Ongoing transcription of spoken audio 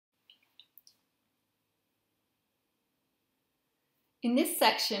In this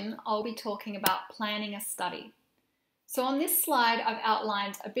section, I'll be talking about planning a study. So on this slide, I've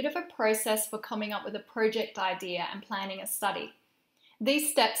outlined a bit of a process for coming up with a project idea and planning a study.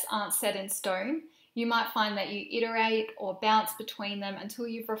 These steps aren't set in stone. You might find that you iterate or bounce between them until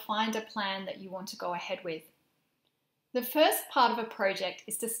you've refined a plan that you want to go ahead with. The first part of a project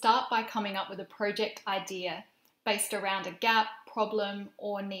is to start by coming up with a project idea based around a gap, problem,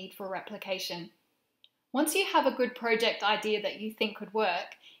 or need for replication. Once you have a good project idea that you think could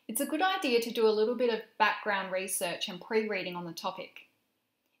work, it's a good idea to do a little bit of background research and pre-reading on the topic.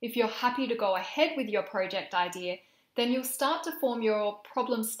 If you're happy to go ahead with your project idea, then you'll start to form your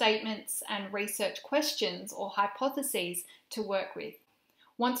problem statements and research questions or hypotheses to work with.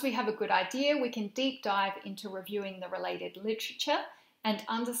 Once we have a good idea, we can deep dive into reviewing the related literature and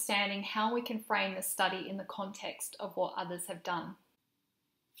understanding how we can frame the study in the context of what others have done.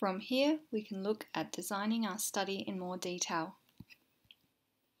 From here, we can look at designing our study in more detail.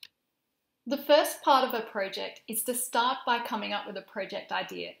 The first part of a project is to start by coming up with a project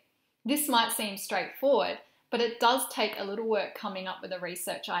idea. This might seem straightforward, but it does take a little work coming up with a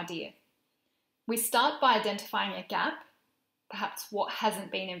research idea. We start by identifying a gap, perhaps what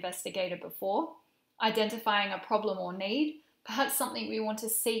hasn't been investigated before, identifying a problem or need, perhaps something we want to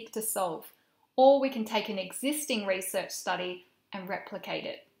seek to solve, or we can take an existing research study and replicate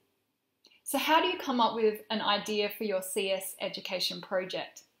it. So how do you come up with an idea for your CS education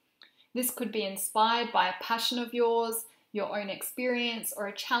project? This could be inspired by a passion of yours, your own experience, or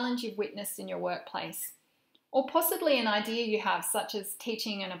a challenge you've witnessed in your workplace. Or possibly an idea you have, such as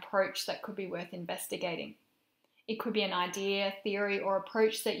teaching an approach that could be worth investigating. It could be an idea, theory, or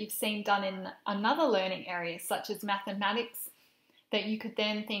approach that you've seen done in another learning area, such as mathematics, that you could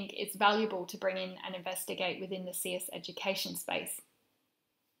then think is valuable to bring in and investigate within the CS education space.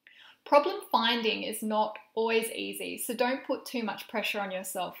 Problem finding is not always easy, so don't put too much pressure on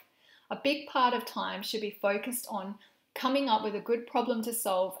yourself. A big part of time should be focused on coming up with a good problem to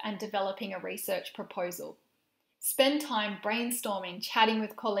solve and developing a research proposal. Spend time brainstorming, chatting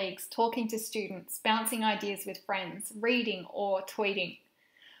with colleagues, talking to students, bouncing ideas with friends, reading or tweeting.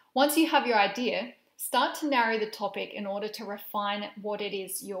 Once you have your idea, start to narrow the topic in order to refine what it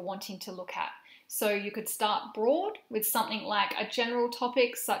is you're wanting to look at. So you could start broad with something like a general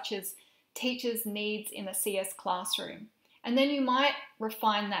topic such as teachers' needs in the CS classroom. And then you might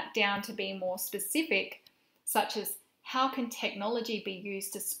refine that down to be more specific, such as how can technology be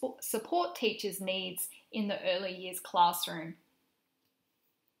used to support teachers' needs in the early years classroom.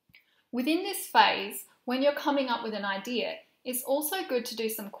 Within this phase, when you're coming up with an idea, it's also good to do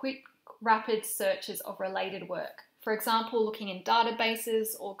some quick, rapid searches of related work. For example, looking in databases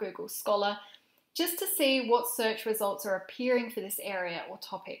or Google Scholar, just to see what search results are appearing for this area or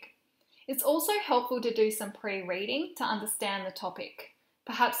topic. It's also helpful to do some pre-reading to understand the topic,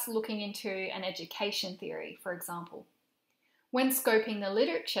 perhaps looking into an education theory, for example. When scoping the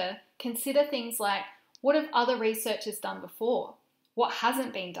literature, consider things like, what have other researchers done before? What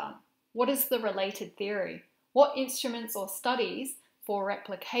hasn't been done? What is the related theory? What instruments or studies for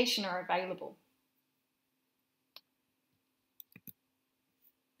replication are available?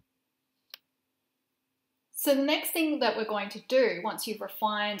 So the next thing that we're going to do once you've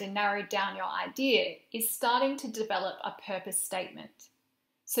refined and narrowed down your idea is starting to develop a purpose statement.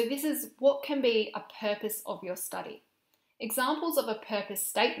 So this is what can be a purpose of your study. Examples of a purpose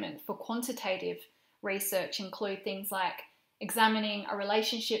statement for quantitative research include things like examining a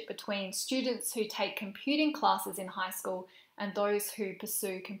relationship between students who take computing classes in high school and those who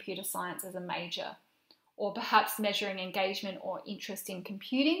pursue computer science as a major, or perhaps measuring engagement or interest in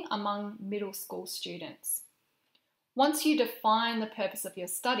computing among middle school students. Once you define the purpose of your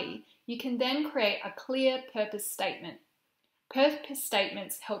study, you can then create a clear purpose statement. Purpose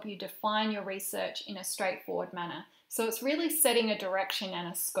statements help you define your research in a straightforward manner, so it's really setting a direction and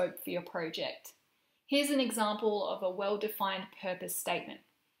a scope for your project. Here's an example of a well-defined purpose statement.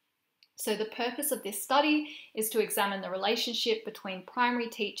 So the purpose of this study is to examine the relationship between primary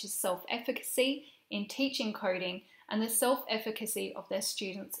teachers' self-efficacy in teaching coding and the self-efficacy of their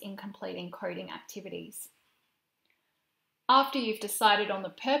students in completing coding activities. After you've decided on the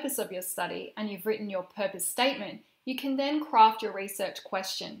purpose of your study and you've written your purpose statement, you can then craft your research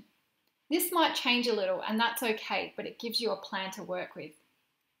question. This might change a little, and that's okay, but it gives you a plan to work with.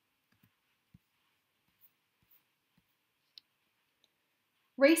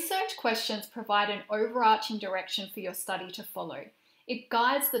 Research questions provide an overarching direction for your study to follow. It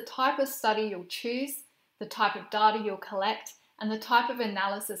guides the type of study you'll choose, the type of data you'll collect, and the type of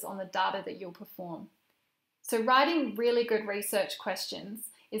analysis on the data that you'll perform. So writing really good research questions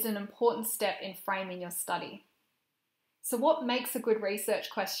is an important step in framing your study. So what makes a good research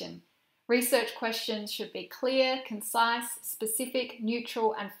question? Research questions should be clear, concise, specific,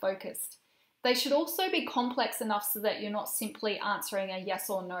 neutral, and focused. They should also be complex enough so that you're not simply answering a yes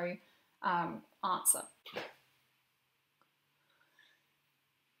or no answer.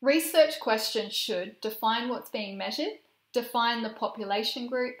 Research questions should define what's being measured, define the population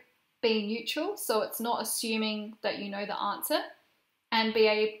group, be neutral, so it's not assuming that you know the answer, and be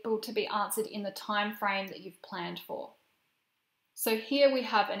able to be answered in the time frame that you've planned for. So here we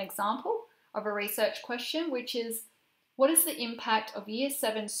have an example of a research question, which is, what is the impact of Year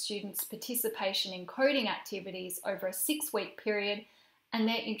 7 students' participation in coding activities over a 6-week period and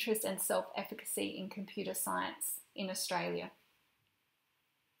their interest and self-efficacy in computer science in Australia?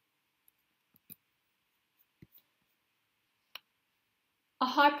 A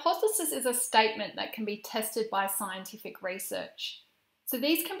hypothesis is a statement that can be tested by scientific research. So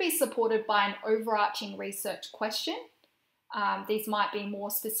these can be supported by an overarching research question. These might be more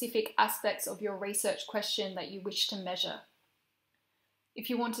specific aspects of your research question that you wish to measure. If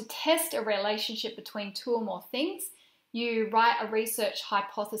you want to test a relationship between two or more things, you write a research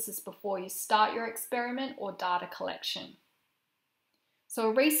hypothesis before you start your experiment or data collection. So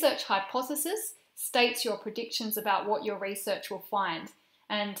a research hypothesis states your predictions about what your research will find.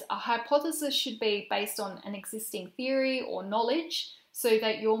 And a hypothesis should be based on an existing theory or knowledge so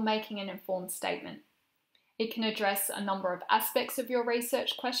that you're making an informed statement. It can address a number of aspects of your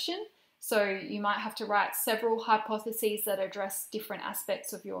research question, so you might have to write several hypotheses that address different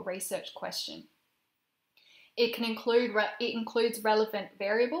aspects of your research question. It includes relevant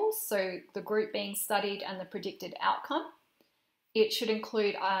variables, so the group being studied and the predicted outcome. It should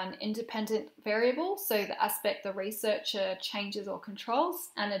include an independent variable, so the aspect the researcher changes or controls,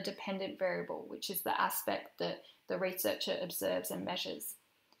 and a dependent variable, which is the aspect that the researcher observes and measures.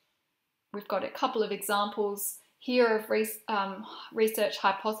 We've got a couple of examples here of research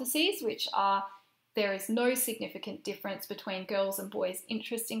hypotheses, which are there is no significant difference between girls' and boys'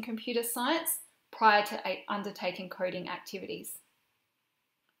 interest in computer science prior to undertaking coding activities.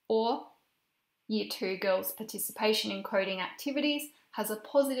 Or Year 2 girls' participation in coding activities has a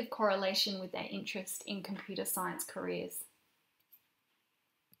positive correlation with their interest in computer science careers.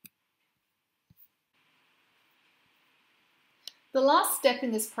 The last step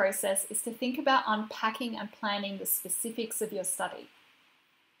in this process is to think about unpacking and planning the specifics of your study.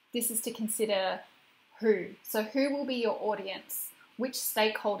 This is to consider who. So who will be your audience? Which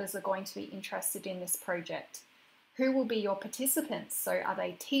stakeholders are going to be interested in this project? Who will be your participants? So are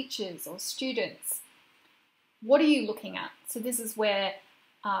they teachers or students? What are you looking at? So this is where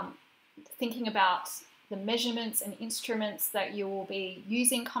thinking about the measurements and instruments that you will be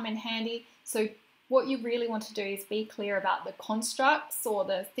using come in handy. So what you really want to do is be clear about the constructs or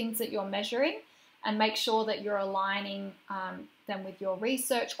the things that you're measuring and make sure that you're aligning them with your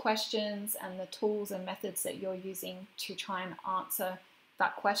research questions and the tools and methods that you're using to try and answer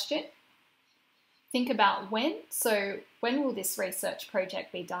that question. Think about when. So when will this research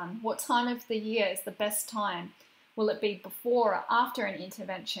project be done? What time of the year is the best time? Will it be before or after an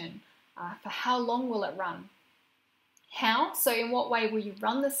intervention? For how long will it run? How? So in what way will you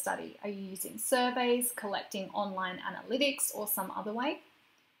run the study? Are you using surveys, collecting online analytics, or some other way?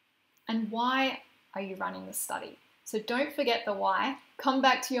 And why are you running the study? So don't forget the why. Come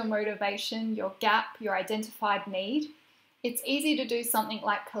back to your motivation, your gap, your identified need. It's easy to do something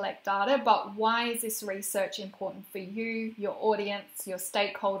like collect data, but why is this research important for you, your audience, your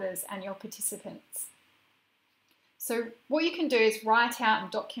stakeholders, and your participants? So what you can do is write out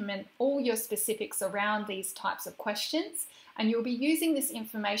and document all your specifics around these types of questions, and you'll be using this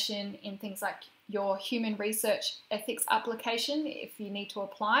information in things like your human research ethics application if you need to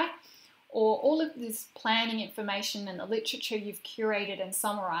apply, or all of this planning information and the literature you've curated and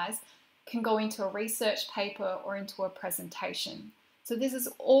summarized can go into a research paper or into a presentation. So this is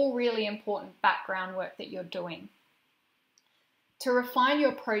all really important background work that you're doing. To refine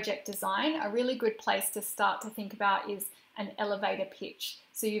your project design, a really good place to start to think about is an elevator pitch.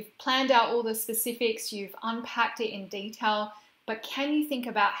 So you've planned out all the specifics, you've unpacked it in detail, but can you think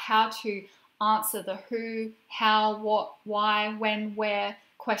about how to answer the who, how, what, why, when, where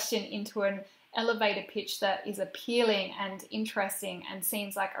question into an elevator pitch that is appealing and interesting and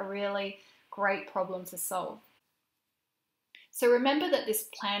seems like a really great problem to solve. So remember that this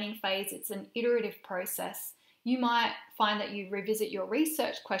planning phase, it's an iterative process. You might find that you revisit your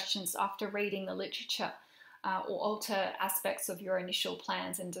research questions after reading the literature or alter aspects of your initial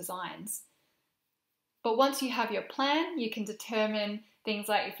plans and designs. But once you have your plan, you can determine things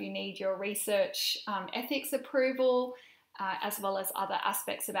like if you need your research ethics approval, as well as other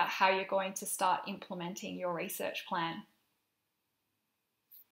aspects about how you're going to start implementing your research plan.